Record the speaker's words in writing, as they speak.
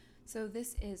So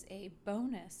this is a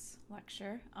bonus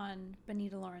lecture on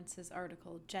Benita Lawrence's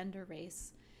article, Gender,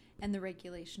 Race, and the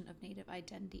Regulation of Native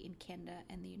Identity in Canada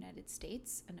and the United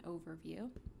States, an overview.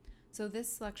 So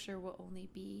this lecture will only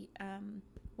be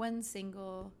one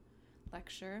single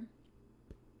lecture,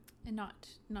 and not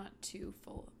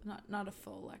a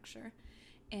full lecture.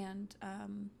 And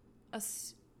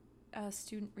a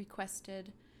student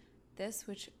requested this,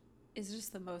 which is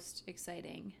just the most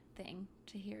exciting thing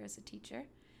to hear as a teacher,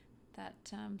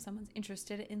 that someone's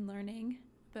interested in learning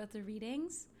about the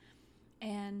readings.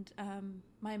 And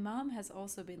my mom has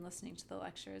also been listening to the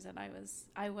lectures, and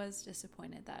I was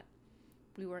disappointed that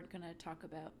we weren't going to talk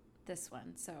about this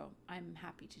one, so I'm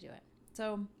happy to do it.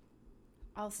 So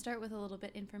I'll start with a little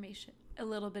bit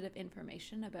of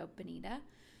information about Benita.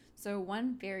 So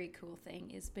one very cool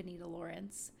thing is Benita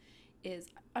Lawrence is,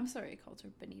 I'm sorry I called her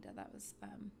Benita.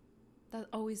 That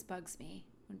always bugs me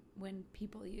when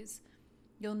people use.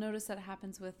 You'll notice that it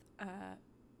happens with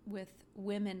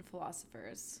women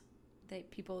philosophers.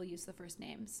 People use the first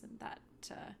names, and that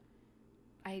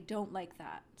I don't like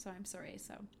that. So I'm sorry.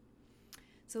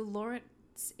 So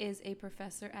Lawrence is a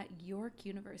professor at York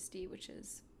University, which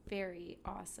is very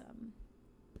awesome.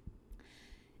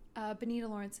 Benita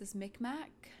Lawrence is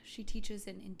Mi'kmaq. She teaches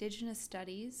in Indigenous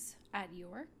Studies at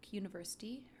York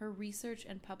University. Her research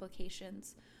and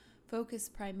publications focus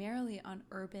primarily on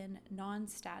urban,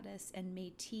 non-status, and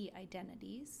Métis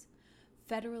identities,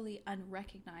 federally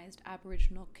unrecognized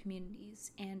Aboriginal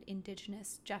communities, and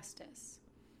Indigenous justice.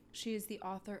 She is the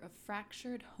author of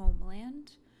Fractured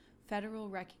Homeland, Federal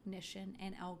Recognition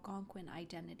and Algonquin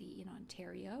Identity in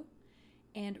Ontario,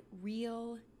 and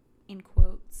Real, in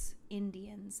quotes,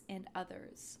 Indians and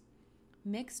Others,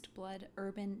 Mixed Blood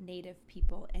Urban Native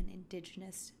People and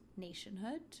Indigenous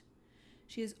Nationhood.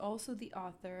 She is also the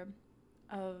author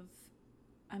of,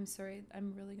 I'm sorry,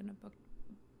 I'm really going to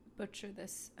butcher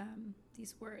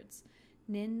these words,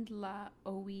 Nindla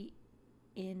Owi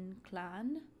in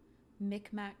Clan,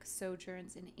 Mi'kmaq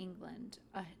Sojourns in England,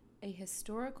 a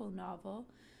historical novel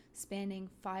spanning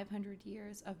 500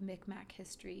 years of Mi'kmaq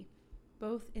history,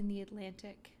 both in the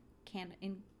Atlantic,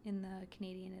 in the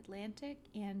Canadian Atlantic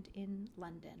and in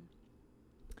London.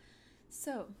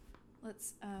 So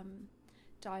let's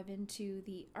dive into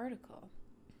the article.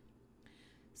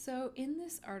 So in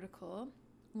this article,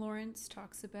 Lawrence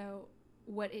talks about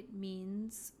what it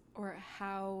means or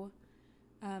how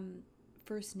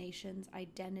First Nations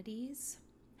identities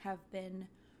have been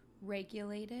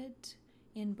regulated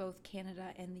in both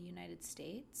Canada and the United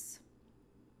States.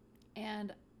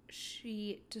 And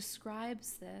she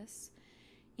describes this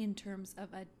in terms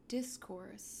of a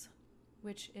discourse,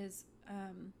 which is,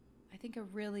 I think, a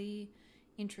really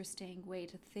interesting way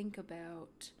to think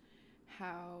about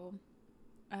how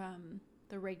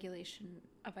the regulation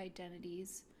of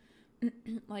identities,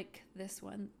 like this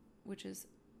one, which is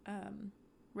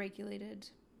regulated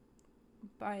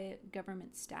by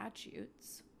government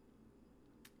statutes,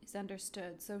 is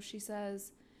understood. So she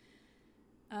says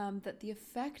that the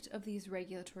effect of these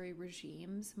regulatory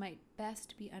regimes might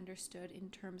best be understood in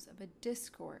terms of a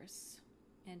discourse,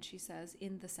 and she says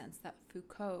in the sense that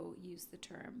Foucault used the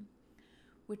term,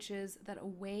 which is that a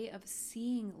way of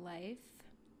seeing life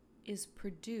is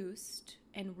produced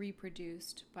and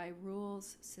reproduced by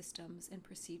rules, systems, and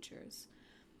procedures.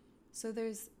 So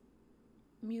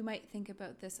you might think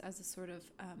about this as a sort of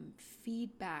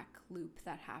feedback loop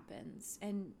that happens,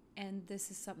 and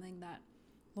this is something that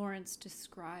Lawrence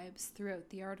describes throughout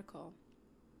the article,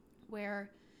 where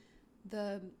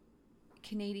the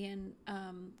Canadian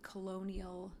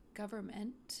colonial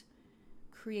government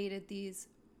created these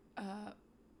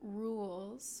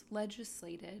rules,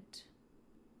 legislated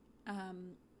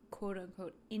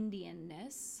quote-unquote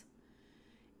Indianness,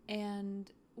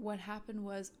 and what happened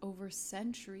was, over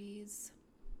centuries,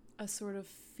 a sort of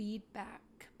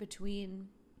feedback between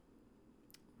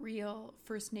real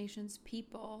First Nations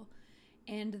people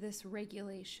and this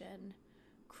regulation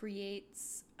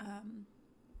creates,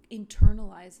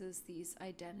 internalizes these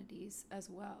identities as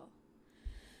well.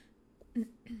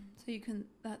 So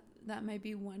that might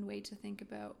be one way to think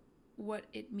about what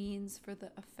it means for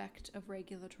the effect of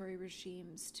regulatory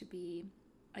regimes to be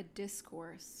a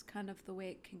discourse, kind of the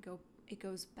way it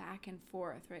goes back and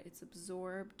forth, right? It's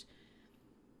absorbed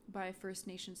by First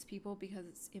Nations people because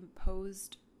it's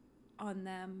imposed on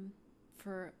them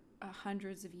for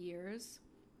hundreds of years,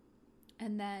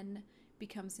 and then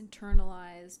becomes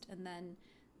internalized, and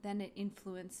then it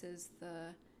influences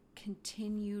the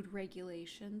continued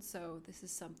regulation. So this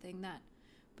is something that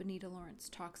Benita Lawrence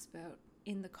talks about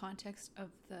in the context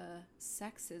of the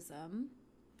sexism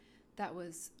that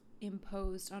was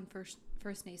imposed on First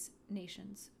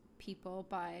Nations people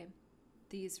by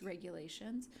these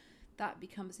regulations, that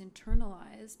becomes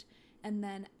internalized. And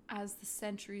then as the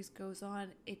centuries goes on,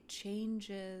 it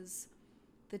changes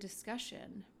the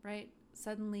discussion, right?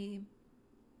 Suddenly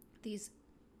these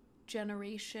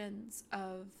generations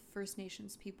of First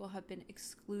Nations people have been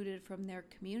excluded from their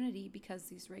community because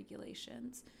these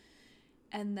regulations.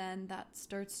 And then that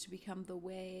starts to become the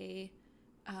way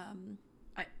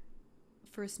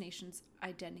First Nations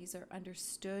identities are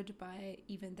understood by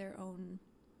even their own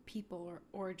people,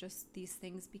 or just these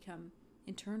things become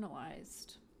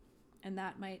internalized. And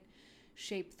that might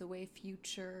shape the way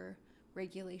future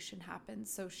regulation happens.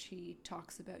 So she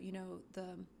talks about,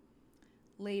 the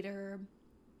later,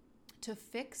 to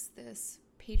fix this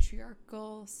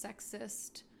patriarchal,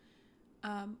 sexist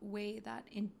way that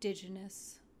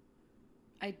Indigenous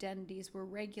identities were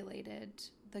regulated,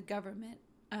 the government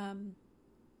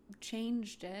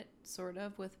changed it sort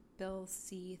of with Bill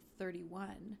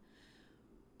C-31.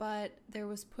 But there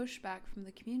was pushback from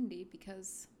the community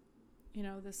because,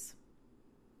 this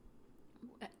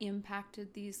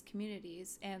impacted these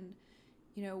communities. And,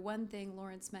 one thing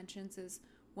Lawrence mentions is,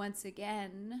 once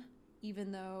again,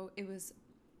 even though it's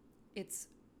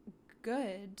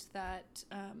good that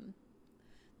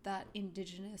that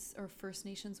Indigenous or First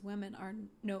Nations women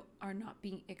are not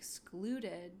being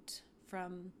excluded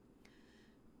from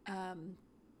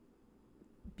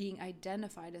being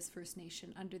identified as First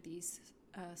Nation under these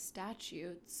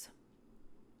statutes,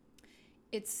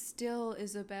 it still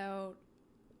is about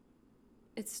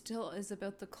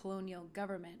the colonial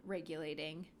government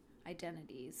regulating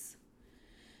identities.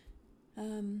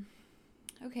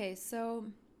 Okay, so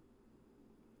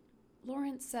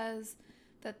Lawrence says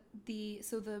that the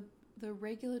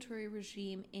regulatory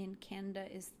regime in Canada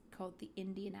is called the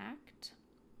Indian Act.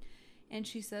 And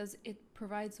she says it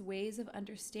provides ways of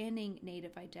understanding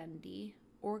Native identity,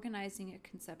 organizing a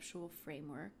conceptual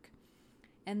framework.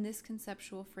 And this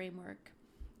conceptual framework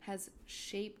has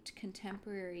shaped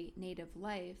contemporary Native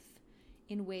life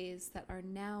in ways that are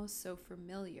now so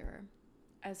familiar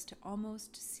as to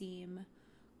almost seem,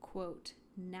 quote,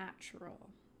 natural.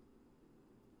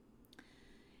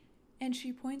 And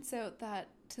she points out that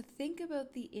to think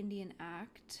about the Indian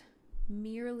Act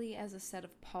merely as a set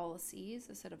of policies,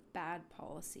 a set of bad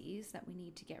policies that we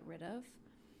need to get rid of,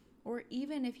 or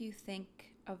even if you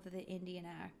think of the Indian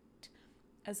Act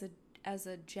as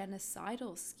a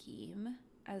genocidal scheme,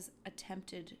 as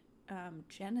attempted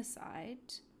genocide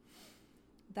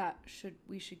that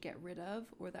we should get rid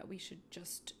of, or that we should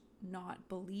just not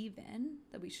believe in,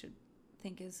 that we should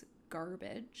think is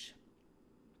garbage,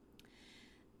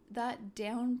 that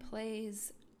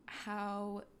downplays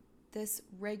how this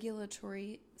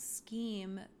regulatory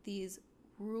scheme, these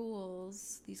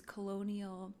rules, these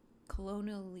colonial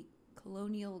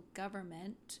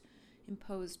government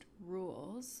imposed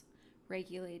rules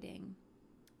regulating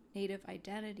Native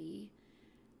identity,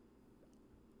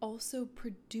 also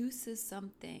produces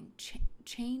something,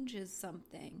 changes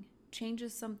something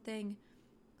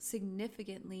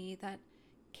significantly that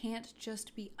can't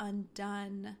just be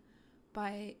undone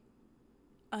by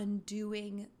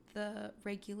undoing the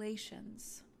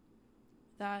regulations.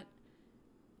 That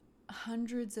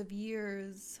hundreds of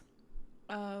years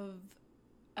of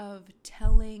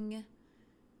telling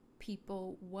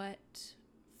people what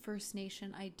First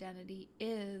Nation identity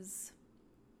is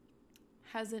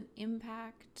has an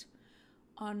impact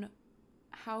on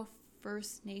how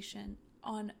First Nation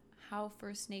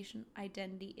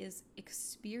identity is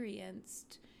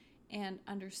experienced and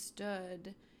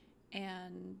understood.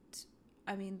 And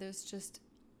I mean, there's just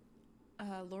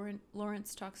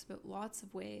Lawrence talks about lots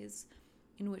of ways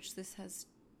in which this has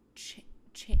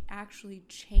actually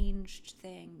changed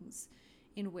things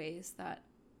in ways that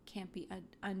can't be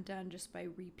undone just by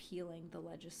repealing the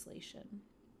legislation.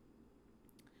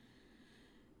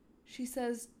 She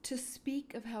says, to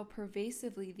speak of how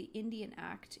pervasively the Indian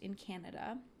Act in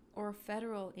Canada or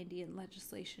federal Indian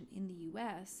legislation in the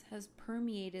U.S. has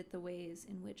permeated the ways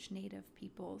in which Native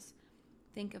peoples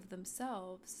think of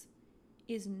themselves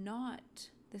is not,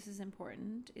 this is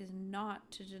important, is not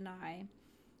to deny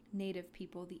Native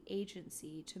people the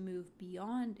agency to move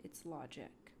beyond its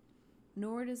logic,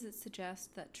 nor does it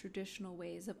suggest that traditional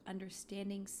ways of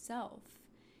understanding self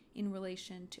in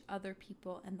relation to other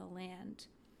people and the land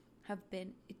have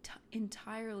been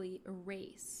entirely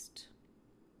erased.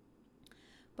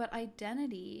 But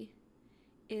identity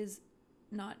is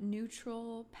not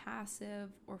neutral,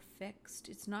 passive, or fixed.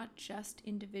 It's not just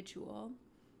individual.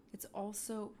 It's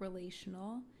also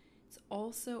relational. It's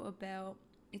also about,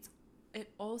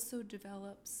 it also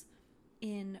develops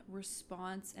in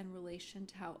response and relation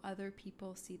to how other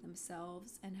people see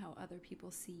themselves and how other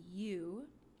people see you.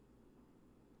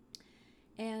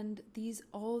 And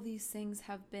all these things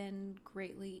have been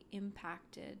greatly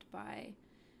impacted by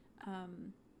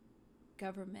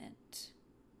government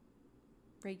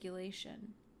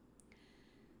regulation.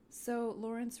 So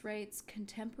Lawrence writes,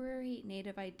 contemporary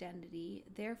Native identity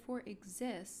therefore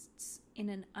exists in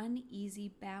an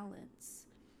uneasy balance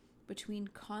between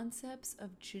concepts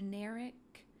of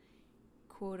generic,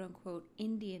 quote-unquote,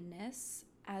 Indianness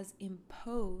as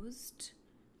imposed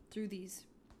through these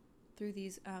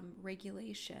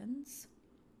regulations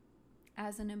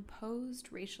as an imposed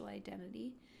racial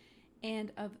identity,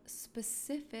 and of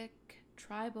specific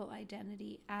tribal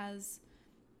identity as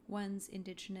one's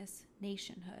indigenous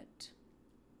nationhood.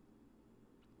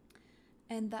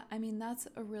 And that's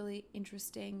a really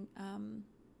interesting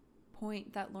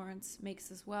point that Lawrence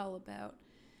makes as well about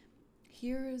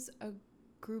here's a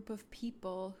group of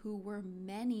people who were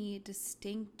many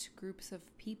distinct groups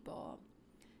of people,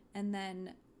 and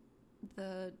then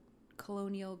the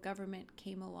colonial government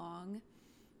came along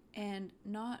and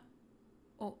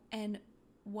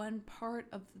one part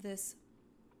of this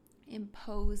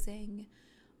imposing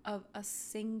of a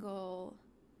single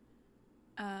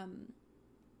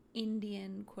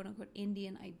Indian, quote-unquote,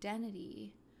 Indian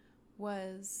identity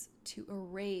was to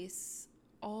erase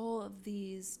all of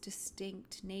these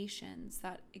distinct nations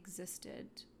that existed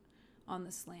on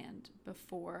this land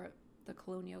before the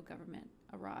colonial government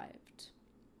arrived.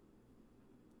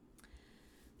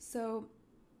 So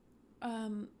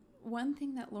one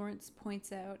thing that Lawrence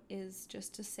points out is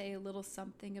just to say a little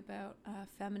something about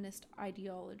feminist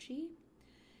ideology.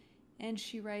 And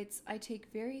she writes, I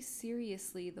take very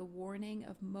seriously the warning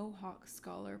of Mohawk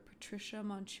scholar Patricia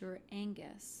Montour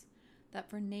Angus that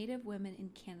for Native women in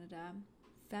Canada,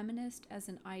 feminist as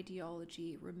an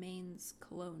ideology remains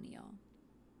colonial.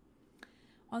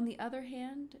 On the other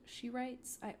hand, she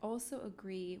writes, I also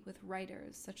agree with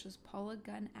writers such as Paula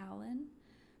Gunn Allen,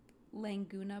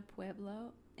 Languna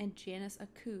Pueblo, and Janice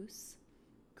Acus,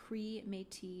 Cree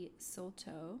Métis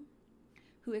Saulteaux,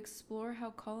 who explore how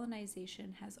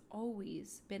colonization has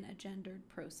always been a gendered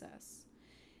process,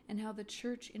 and how the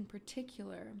Church in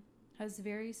particular has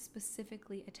very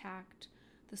specifically attacked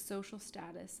the social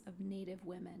status of Native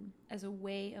women as a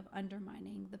way of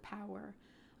undermining the power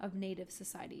of Native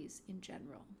societies in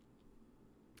general.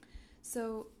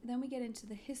 So then we get into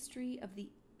the history of the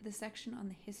section on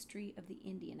the history of the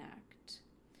Indian Act.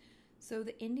 So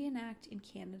the Indian Act in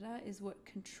Canada is what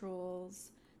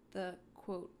controls the,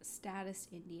 quote, status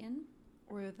Indian,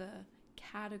 or the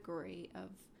category of,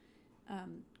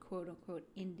 quote unquote,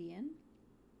 Indian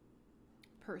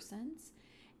persons.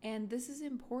 And this is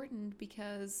important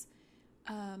because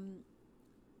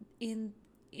in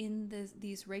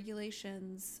these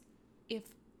regulations, if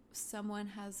someone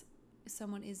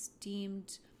is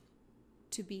deemed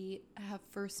to have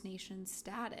First Nation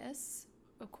status,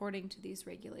 according to these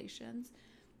regulations,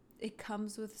 it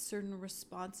comes with certain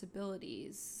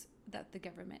responsibilities that the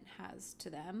government has to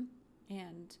them.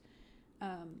 And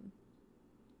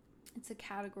it's a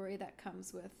category that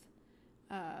comes with,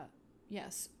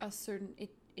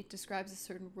 it describes a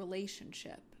certain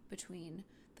relationship between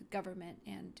the government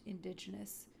and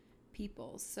Indigenous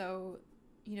peoples. So,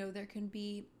 there can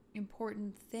be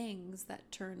important things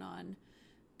that turn on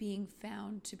being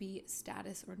found to be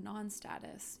status or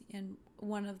non-status. And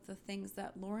one of the things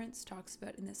that Lawrence talks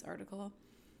about in this article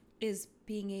is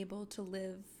being able to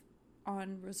live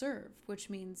on reserve,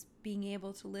 which means being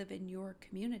able to live in your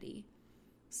community.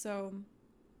 So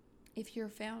if you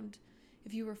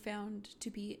were found to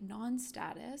be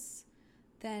non-status,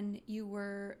 then you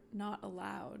were not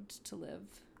allowed to live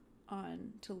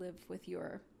with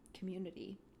your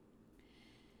community.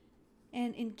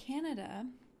 And in Canada,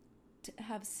 to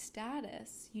have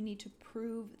status, you need to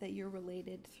prove that you're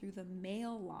related through the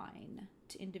male line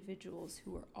to individuals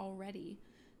who are already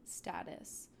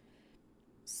status.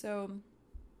 So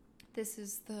this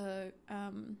is the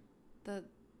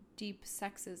deep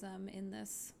sexism in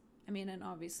this. I mean, and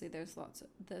obviously there's lots of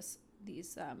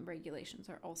these regulations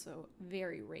are also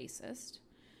very racist.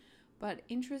 But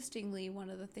interestingly, one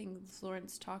of the things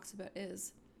Lawrence talks about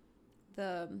is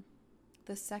the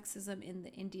sexism in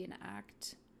the Indian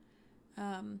Act,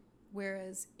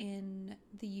 whereas in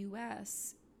the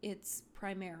U.S. it's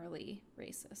primarily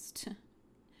racist.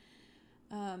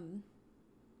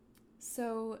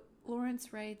 So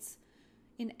Lawrence writes,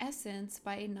 in essence,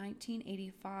 by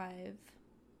 1985,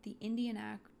 the Indian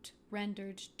Act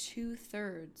rendered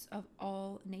 2/3 of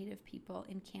all Native people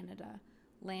in Canada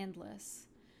landless.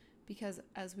 Because,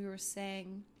 as we were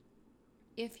saying,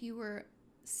 if you were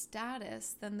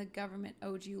status, then the government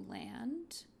owed you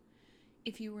land.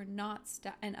 If you were not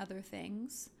and other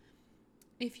things.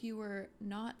 If you were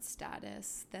not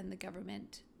status, then the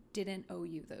government didn't owe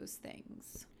you those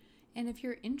things. And if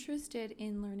you're interested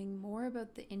in learning more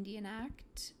about the Indian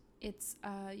Act, it's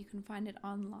you can find it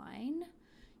online. You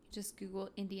just Google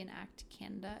Indian Act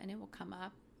Canada and it will come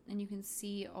up, and you can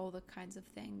see all the kinds of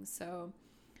things. So,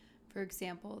 for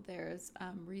example, there's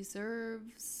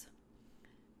reserves.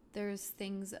 There's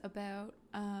things about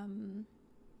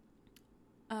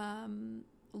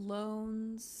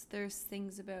loans. There's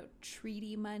things about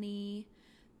treaty money.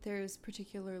 There's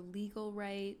particular legal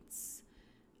rights.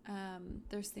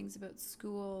 There's things about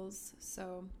schools.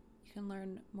 So you can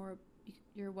learn more.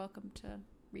 You're welcome to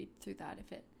read through that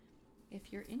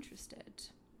if you're interested.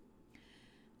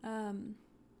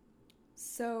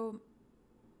 So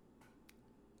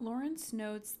Lawrence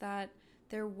notes that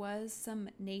there was some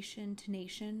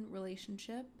nation-to-nation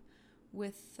relationship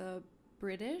with the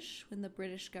British when the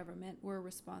British government were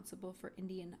responsible for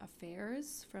Indian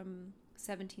affairs from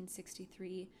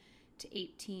 1763 to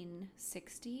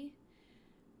 1860.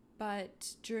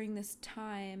 But during this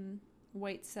time,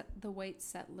 the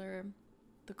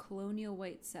colonial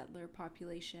white settler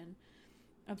population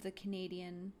of the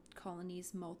Canadian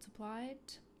colonies multiplied.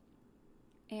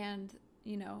 And,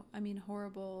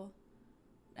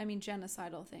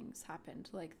 genocidal things happened,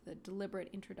 like the deliberate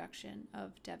introduction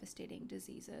of devastating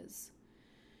diseases.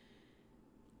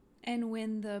 And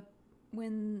when the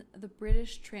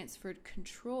British transferred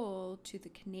control to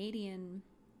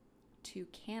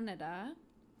Canada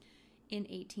in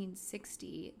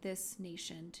 1860, this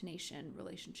nation-to-nation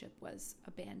relationship was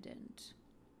abandoned.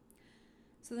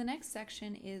 So the next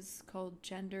section is called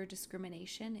Gender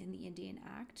Discrimination in the Indian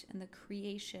Act and the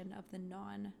creation of the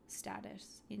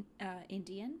non-status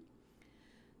Indian.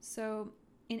 So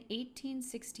in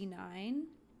 1869,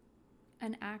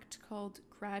 an act called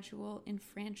Gradual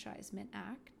Enfranchisement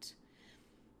Act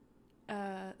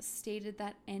stated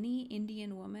that any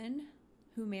Indian woman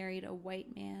who married a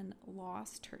white man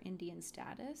lost her Indian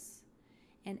status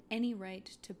and any right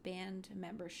to band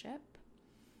membership,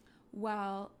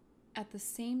 while at the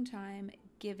same time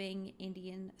giving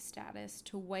Indian status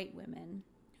to white women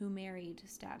who married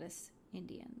status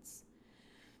Indians.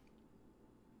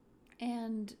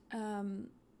 And,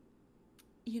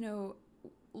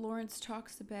 Lawrence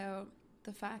talks about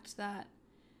the fact that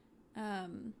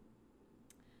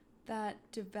that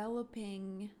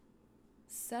developing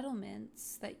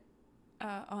settlements that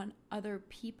on other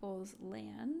people's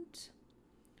land,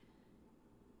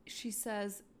 she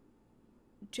says,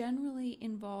 generally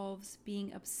involves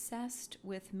being obsessed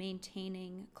with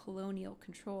maintaining colonial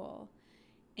control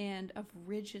and of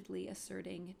rigidly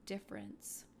asserting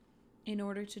difference in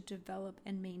order to develop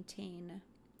and maintain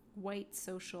white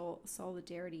social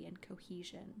solidarity and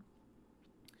cohesion.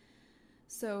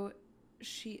 So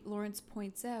Lawrence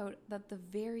points out that the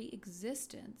very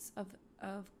existence of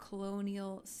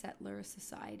colonial settler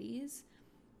societies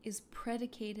is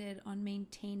predicated on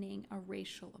maintaining a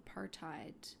racial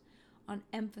apartheid, on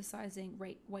emphasizing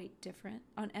racial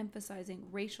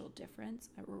difference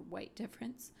or white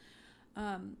difference,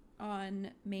 on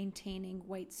maintaining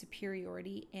white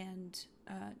superiority and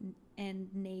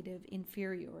native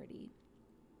inferiority.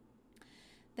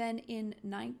 Then in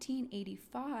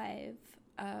 1985,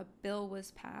 a bill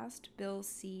was passed, Bill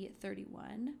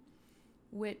C-31,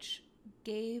 which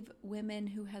gave women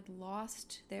who had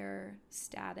lost their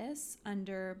status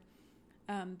under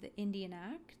the Indian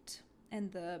Act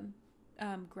and the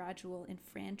Gradual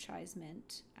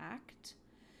Enfranchisement Act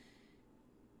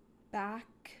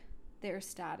back their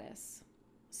status.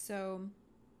 So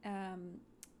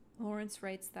Lawrence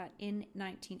writes that in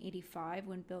 1985,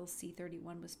 when Bill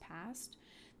C-31 was passed,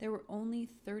 there were only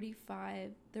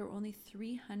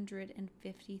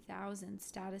 350,000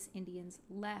 status Indians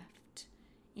left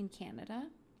in Canada,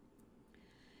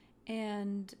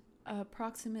 and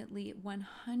approximately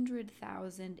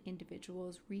 100,000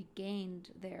 individuals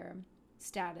regained their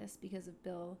status because of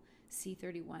Bill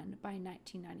C-31 by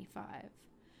 1995.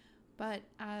 But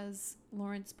as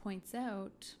Lawrence points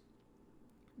out,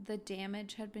 the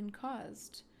damage had been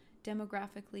caused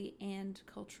demographically and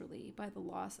culturally by the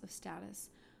loss of status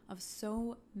of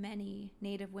so many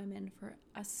Native women for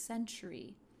a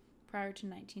century prior to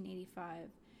 1985,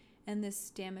 and this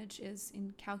damage is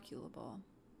incalculable.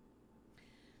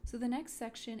 So the next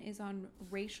section is on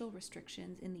racial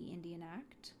restrictions in the Indian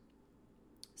Act.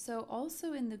 So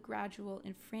also in the Gradual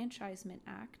Enfranchisement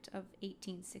Act of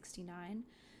 1869,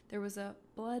 there was a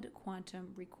blood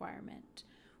quantum requirement,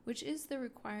 which is the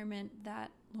requirement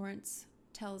that Lawrence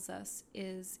tells us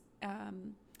is,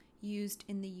 used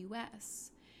in the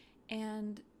US.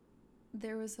 And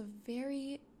there was a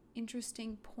very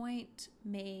interesting point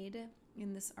made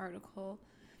in this article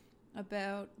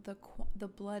about the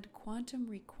blood quantum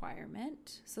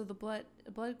requirement. So the blood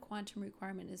quantum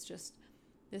requirement is just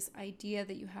this idea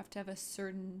that you have to have a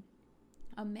certain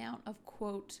amount of,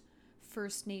 quote,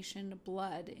 First Nation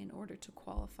blood in order to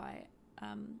qualify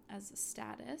as a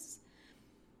status.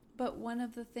 But one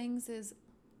of the things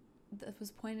that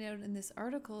was pointed out in this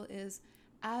article is,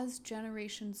 as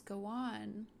generations go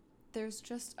on, there's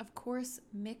just, of course,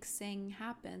 mixing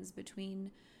happens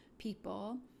between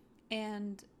people,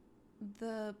 and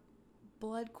the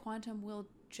blood quantum will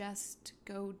just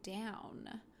go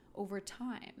down over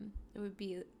time. It would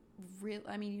be real.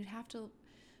 I mean, you'd have to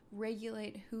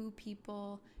regulate who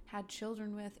people had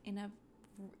children with in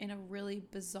a really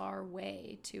bizarre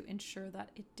way to ensure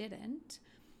that it didn't.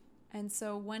 And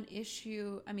so one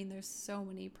issue, I mean, there's so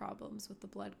many problems with the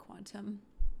blood quantum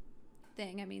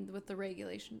thing. I mean, with the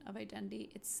regulation of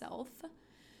identity itself,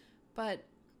 but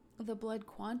the blood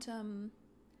quantum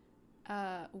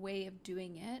way of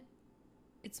doing it,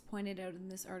 it's pointed out in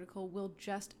this article, will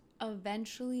just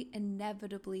eventually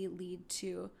inevitably lead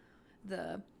to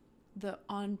the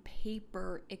on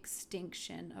paper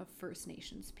extinction of First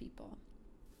Nations people.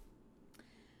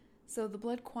 So the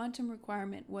blood quantum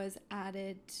requirement was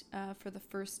added for the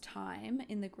first time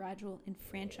in the Gradual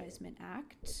Enfranchisement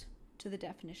Act to the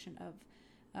definition of,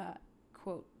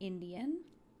 quote, Indian.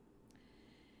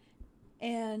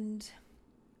 And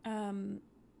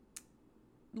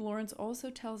Lawrence also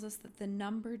tells us that the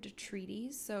numbered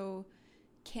treaties, so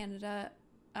Canada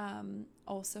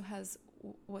also has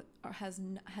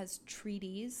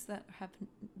treaties that have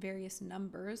various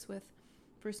numbers with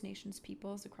First Nations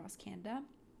peoples across Canada.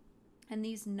 And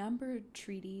these numbered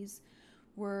treaties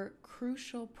were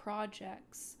crucial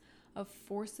projects of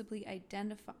forcibly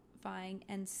identifying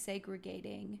and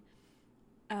segregating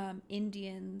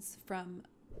Indians from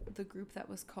the group that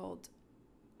was called,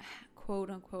 quote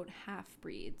unquote,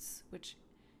 half-breeds, which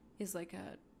is like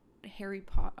a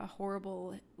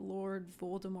horrible Lord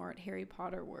Voldemort Harry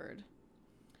Potter word.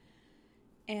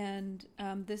 And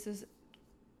this is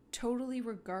totally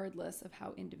regardless of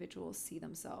how individuals see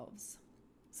themselves.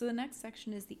 So the next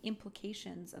section is the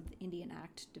implications of the Indian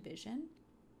Act division.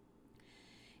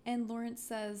 And Lawrence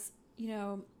says, you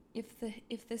know,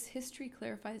 if this history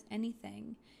clarifies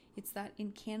anything, it's that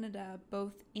in Canada,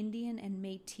 both Indian and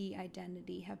Métis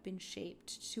identity have been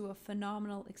shaped to a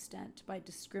phenomenal extent by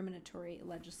discriminatory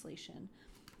legislation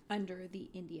under the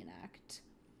Indian Act.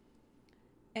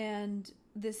 And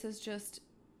this has just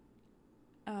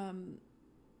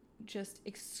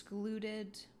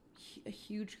excluded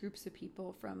huge groups of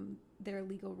people from their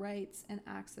legal rights and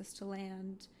access to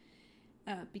land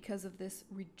because of this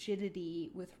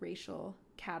rigidity with racial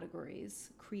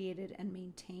categories created and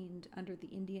maintained under the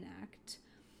Indian Act,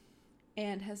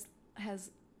 and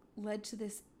has led to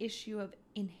this issue of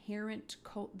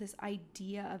this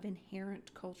idea of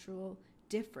inherent cultural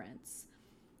difference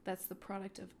that's the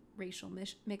product of racial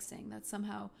mixing, that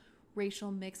somehow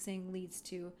racial mixing leads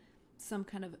to some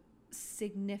kind of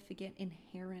significant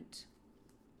inherent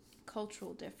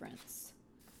cultural difference.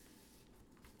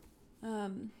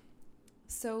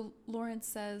 So Lawrence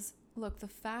says, look, the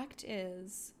fact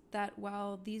is that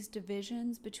while these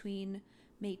divisions between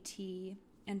Métis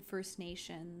and First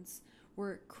Nations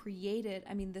were created,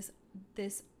 I mean,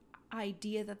 this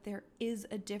idea that there is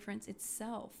a difference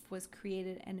itself was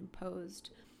created and imposed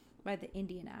by the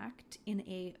Indian Act in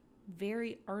a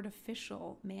very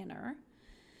artificial manner.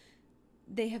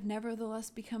 They have nevertheless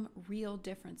become real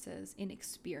differences in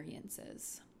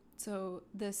experiences. So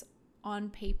this on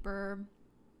paper,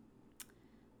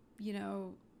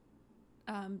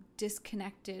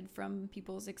 disconnected from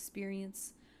people's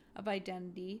experience of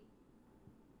identity,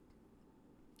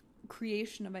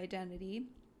 creation of identity,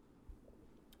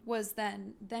 was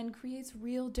then creates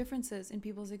real differences in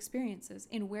people's experiences,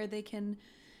 in where they can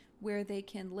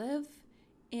live,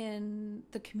 in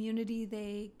the community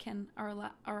they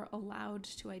are allowed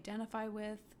to identify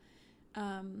with,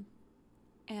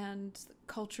 and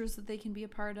cultures that they can be a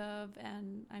part of,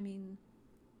 and I mean,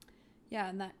 yeah,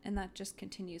 and that just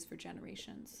continues for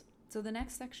generations. So the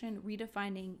next section,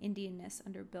 redefining Indianness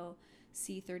under Bill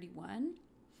C-31,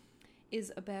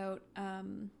 is about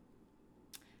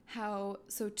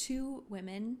so two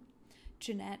women,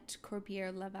 Jeanette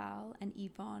Corbière-Laval and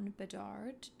Yvonne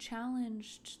Bedard,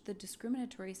 challenged the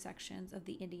discriminatory sections of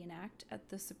the Indian Act at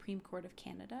the Supreme Court of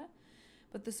Canada,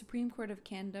 but the Supreme Court of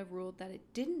Canada ruled that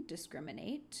it didn't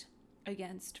discriminate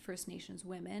against First Nations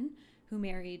women who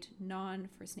married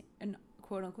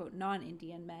quote-unquote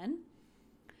non-Indian men,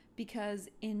 because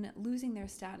in losing their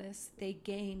status, they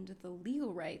gained the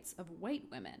legal rights of white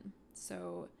women.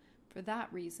 So for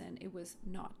that reason, it was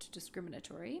not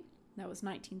discriminatory. That was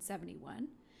 1971.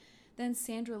 Then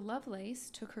Sandra Lovelace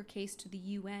took her case to the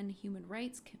UN Human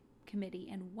Rights Committee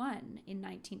and won in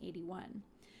 1981.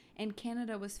 And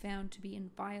Canada was found to be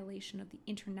in violation of the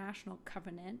International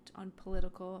Covenant on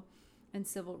Political and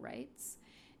Civil Rights.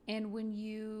 And when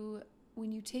you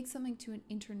take something to an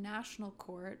international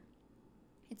court,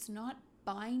 it's not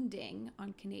binding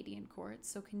on Canadian courts.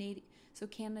 So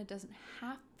Canada doesn't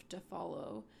have to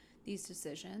follow these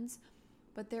decisions,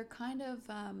 but they're kind of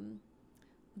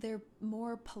they're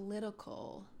more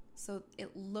political. So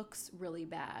it looks really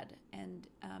bad, and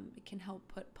it can help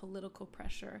put political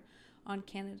pressure on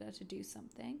Canada to do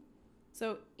something.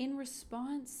 So in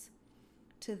response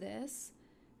to this,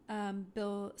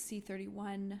 Bill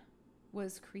C-31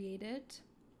 was created,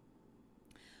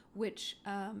 which,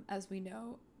 as we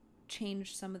know,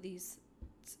 changed some of these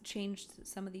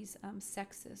sexist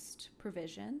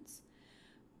provisions.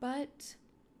 But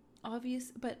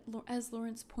as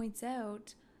Lawrence points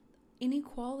out,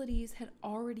 inequalities had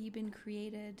already been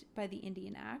created by the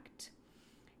Indian Act,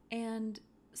 and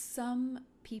some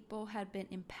people had been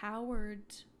empowered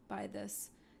by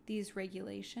these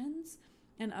regulations,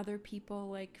 and other people,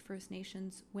 like First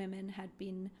Nations women, had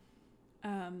been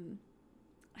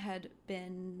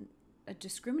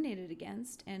discriminated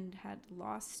against and had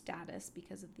lost status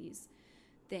because of these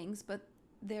things. But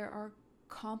there are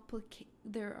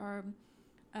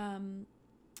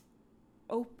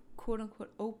quote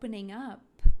unquote opening up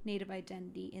Native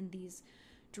identity in these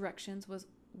directions was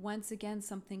once again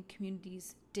something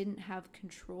communities didn't have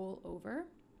control over.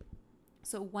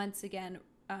 So once again,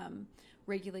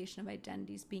 regulation of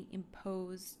identities being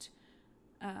imposed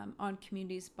on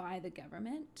communities by the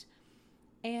government,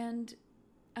 and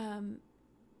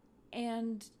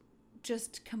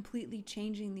just completely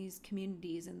changing these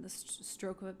communities in the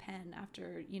stroke of a pen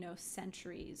after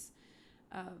centuries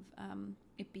of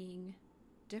it being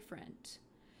different.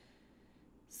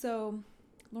 So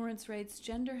Lawrence writes,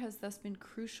 gender has thus been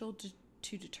crucial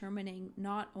to determining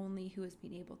not only who has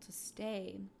been able to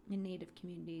stay in Native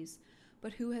communities,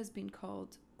 but who has been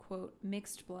called, quote,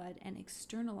 mixed blood and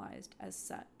externalized as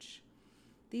such.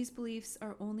 These beliefs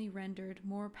are only rendered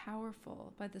more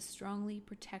powerful by the strongly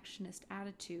protectionist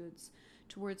attitudes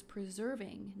towards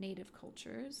preserving Native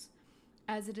cultures,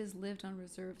 as it is lived on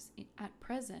reserves at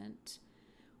present,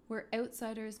 where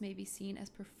outsiders may be seen as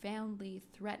profoundly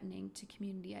threatening to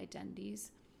community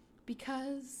identities,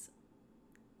 because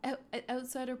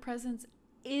outsider presence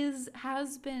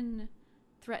has been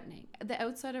threatening. The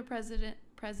outsider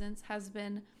presence has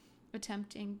been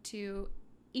attempting to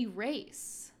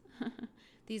erase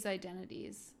these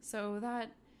identities. So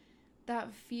that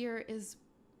fear is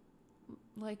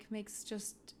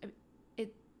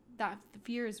that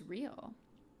fear is real.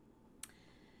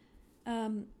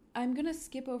 I'm going to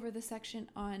skip over the section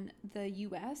on the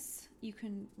US. You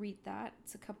can read that.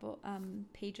 It's a couple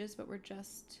pages, but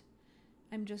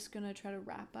I'm just going to try to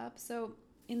wrap up. So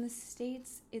in the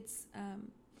States, it's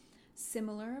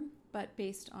similar, but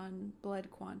based on blood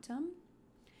quantum.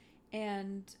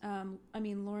 And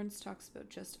Lawrence talks about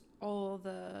just all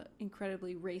the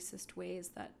incredibly racist ways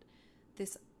that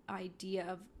this idea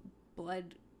of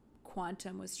blood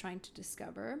quantum was trying to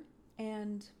discover.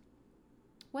 And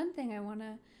one thing I want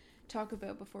to talk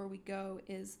about before we go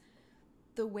is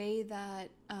the way that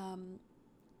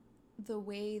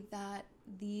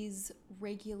these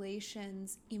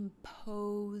regulations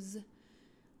impose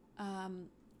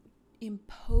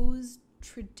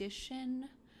tradition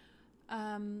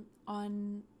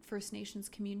on First Nations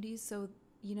communities. So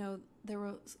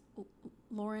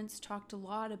Lawrence talked a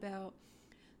lot about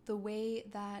the way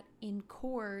that in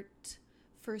court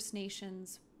First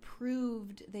Nations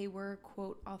proved they were,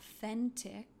 quote,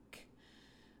 authentic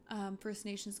First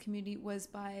Nations community was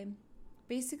by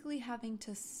basically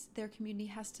their community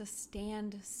has to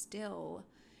stand still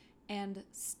and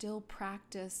still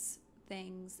practice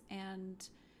things and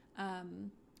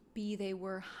be they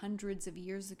were hundreds of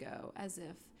years ago, as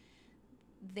if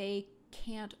they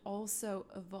can't also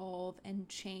evolve and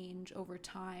change over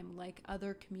time like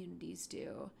other communities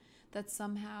do, that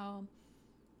somehow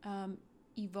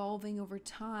evolving over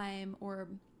time, or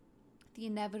the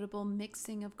inevitable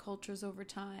mixing of cultures over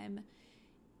time,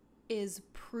 is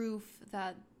proof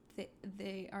that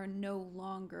they are no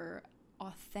longer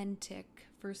authentic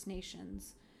First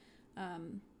Nations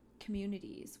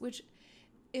communities. Which,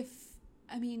 if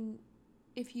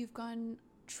you've gone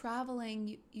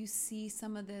traveling, you see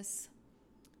some of this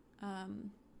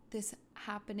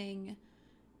happening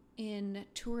in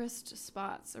tourist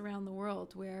spots around the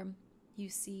world where you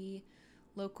see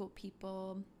local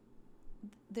people.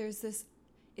 There's this,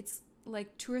 it's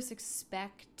like tourists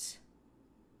expect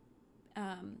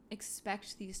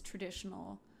these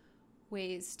traditional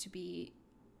ways to be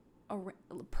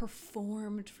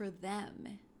performed for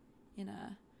them in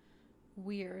a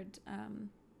weird,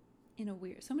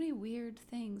 so many weird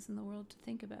things in the world to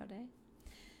think about, eh?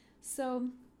 So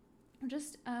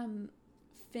just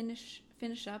finish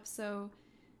up. So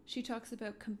she talks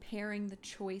about comparing the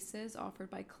choices offered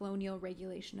by colonial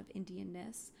regulation of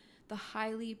Indianness, the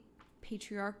highly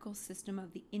patriarchal system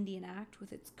of the Indian Act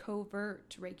with its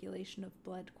covert regulation of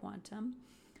blood quantum,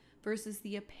 versus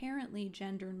the apparently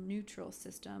gender-neutral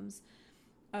systems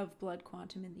of blood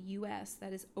quantum in the US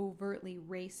that is overtly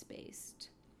race-based.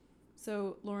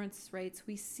 So Lawrence writes,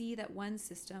 we see that one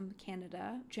system,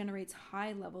 Canada, generates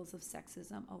high levels of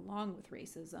sexism along with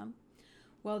racism,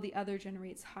 while the other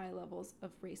generates high levels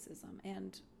of racism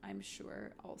and, I'm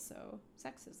sure, also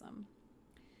sexism.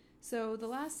 So the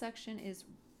last section is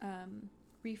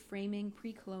reframing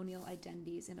pre-colonial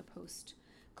identities in a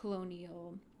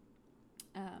post-colonial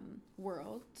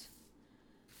world.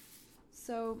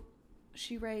 So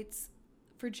she writes,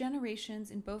 for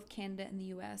generations in both Canada and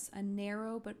the US, a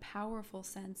narrow but powerful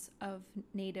sense of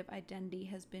Native identity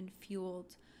has been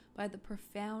fueled by the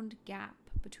profound gap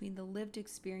between the lived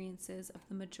experiences of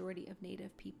the majority of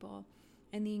Native people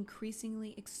and the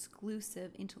increasingly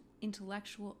exclusive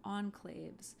intellectual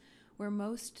enclaves where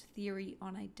most theory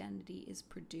on identity is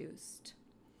produced.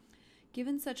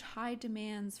 Given such high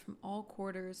demands from all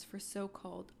quarters for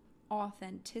so-called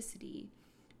authenticity,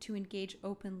 to engage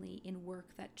openly in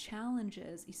work that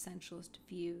challenges essentialist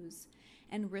views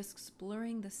and risks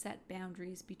blurring the set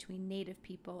boundaries between Native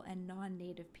people and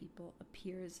non-Native people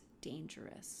appears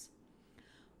dangerous.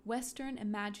 Western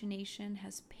imagination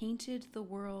has painted the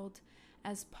world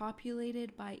as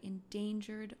populated by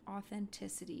endangered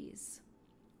authenticities.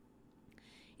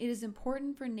 It is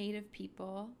important for Native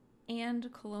people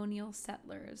and colonial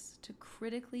settlers to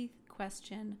critically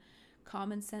question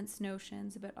common sense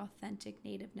notions about authentic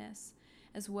nativeness,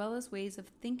 as well as ways of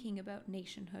thinking about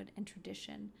nationhood and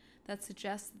tradition that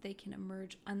suggest that they can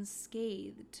emerge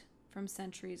unscathed from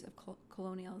centuries of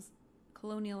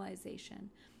colonialization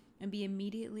and be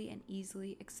immediately and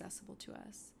easily accessible to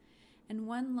us. And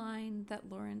one line that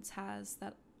Lawrence has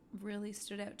that really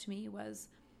stood out to me was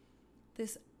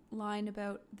this line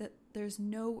about that there's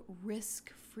no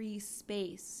risk-free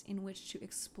space in which to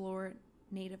explore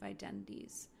Native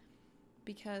identities.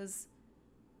 Because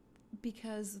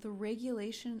the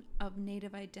regulation of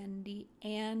Native identity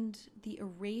and the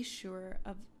erasure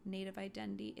of Native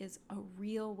identity is a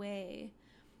real way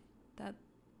that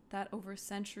over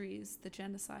centuries the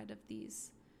genocide of these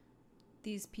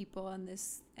people and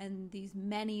these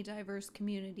many diverse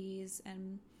communities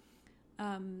and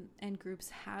groups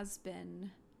has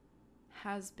been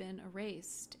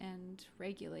erased and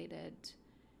regulated.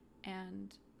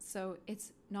 And so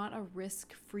it's not a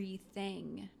risk-free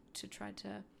thing to try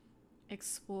to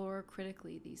explore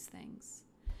critically these things.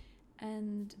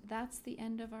 And that's the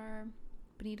end of our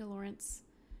Benita Lawrence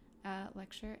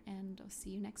lecture, and I'll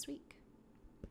see you next week.